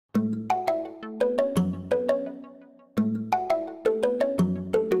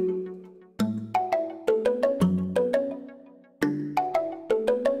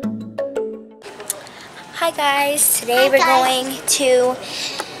Hi guys, today we're going to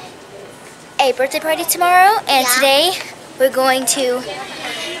a birthday party tomorrow, and today we're going to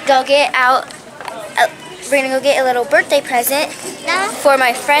go get we're gonna go get a little birthday present for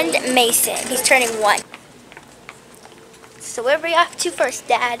my friend Mason. He's turning 1. So where are we off to first,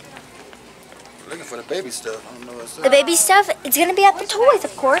 Dad? We're looking for the baby stuff. I don't know what's up. The baby stuff? It's gonna be at the toys,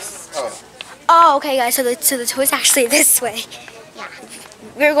 of course. Oh, okay guys, so the toys actually this way. Yeah.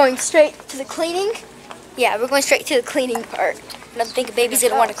 We're going straight to the cleaning. Yeah, we're going straight to the cleaning part. I don't think a baby's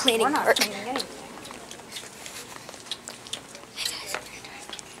gonna want a cleaning part.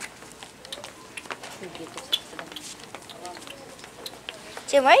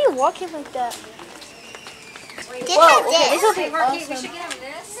 Jim, why are you walking like that? Whoa, okay, this will be awesome. We should get him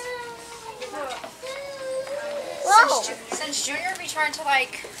this. Whoa. Since Junior be trying to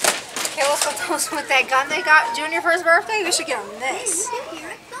like kill us with that gun they got Junior for his birthday, we should get him this.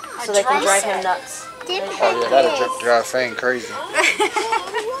 So they can drive him nuts. Oh yeah, that'll drive Fang crazy.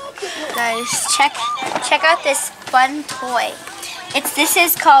 Guys, check out this fun toy. This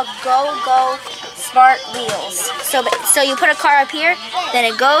is called Go Smart Wheels. So you put a car up here, then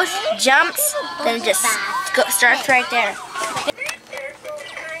it goes, jumps, then it just starts right there.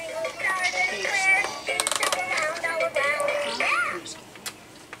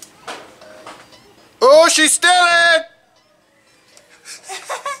 Oh, she's stealing!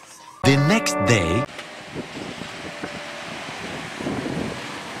 The next day.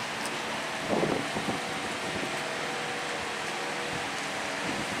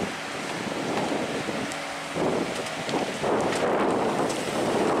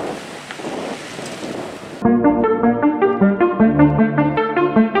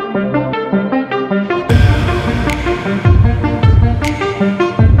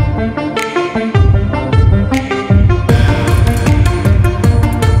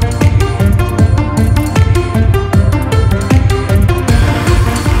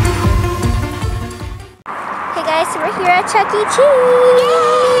 So we're here at Chuck E. Cheese.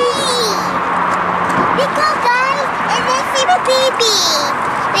 Let's go, guys, and let's see the baby.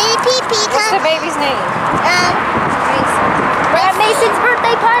 Baby, What's the baby's name? Mason. We're at Mason's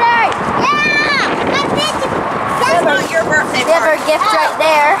birthday party. Yeah, That's not your birthday We have our gift right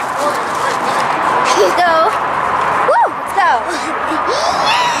there. Let's go. Woo! Let's go.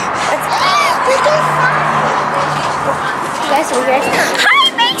 Let's go. You guys are here.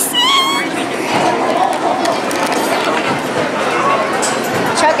 Hi, Mason.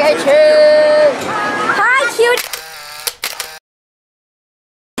 Chuck E. Cheese. Hi, cutie.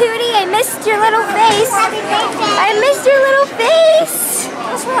 Cutie, I missed your little face. I missed your little face.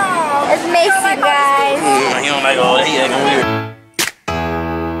 What's wrong? It's Mason, guys. You don't like all that. He acting weird.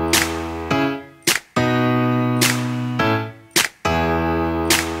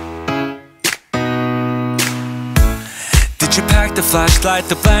 Did you pack the flashlight,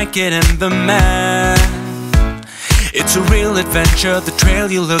 the blanket, and the map? It's a real adventure, the trail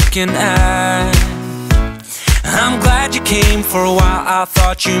you're looking at. I'm glad you came. For a while I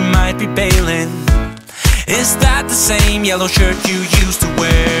thought you might be bailing. Is that the same yellow shirt you used to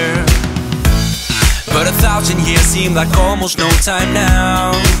wear? But 1,000 years seem like almost no time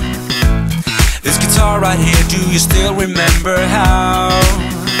now. This guitar right here, do you still remember how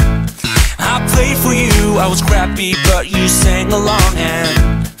I played for you? I was crappy but you sang along,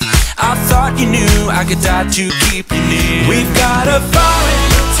 and I thought you knew I could die to keep you near. We've got a fire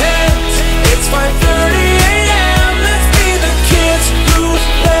in the tent. It's 5:30 a.m. Let's be the kids who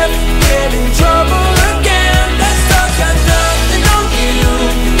left get in trouble again. That stuff's got nothing on you.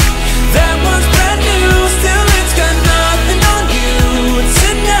 That was brand new. Still it's got nothing on you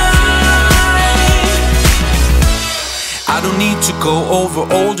tonight. I don't need to go over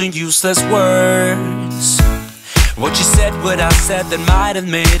old and useless words. What you said, what I said, that might have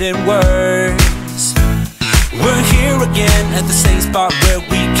made it worse. We're here again at the same spot where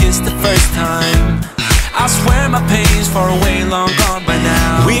we kissed the first time. I swear my pain's far away, long gone by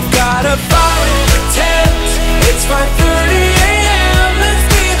now. We've got a fire in the tent. It's 5:30 a.m. Let's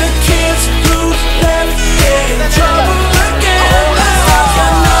be the kids who left get in trouble again. I've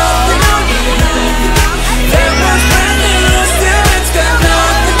got nothing on you. That was brand new. Still it's got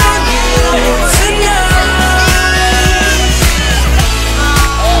nothing on you tonight.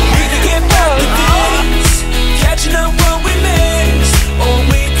 Catching up what we missed, or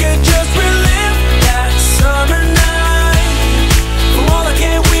we could just relive that summer night. For all I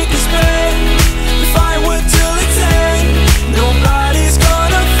can, we can spend the firewood till it's end.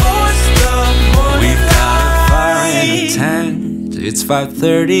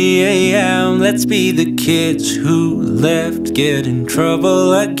 5:30 a.m. Let's be the kids who left, get in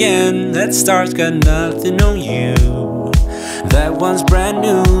trouble again. That star's got nothing on you. That one's brand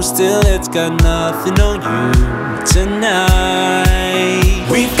new, still it's got nothing on you tonight.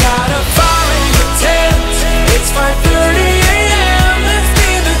 We've got a fire in the tent. It's 5:30 a.m. Let's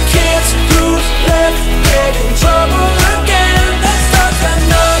be the kids who left, get in trouble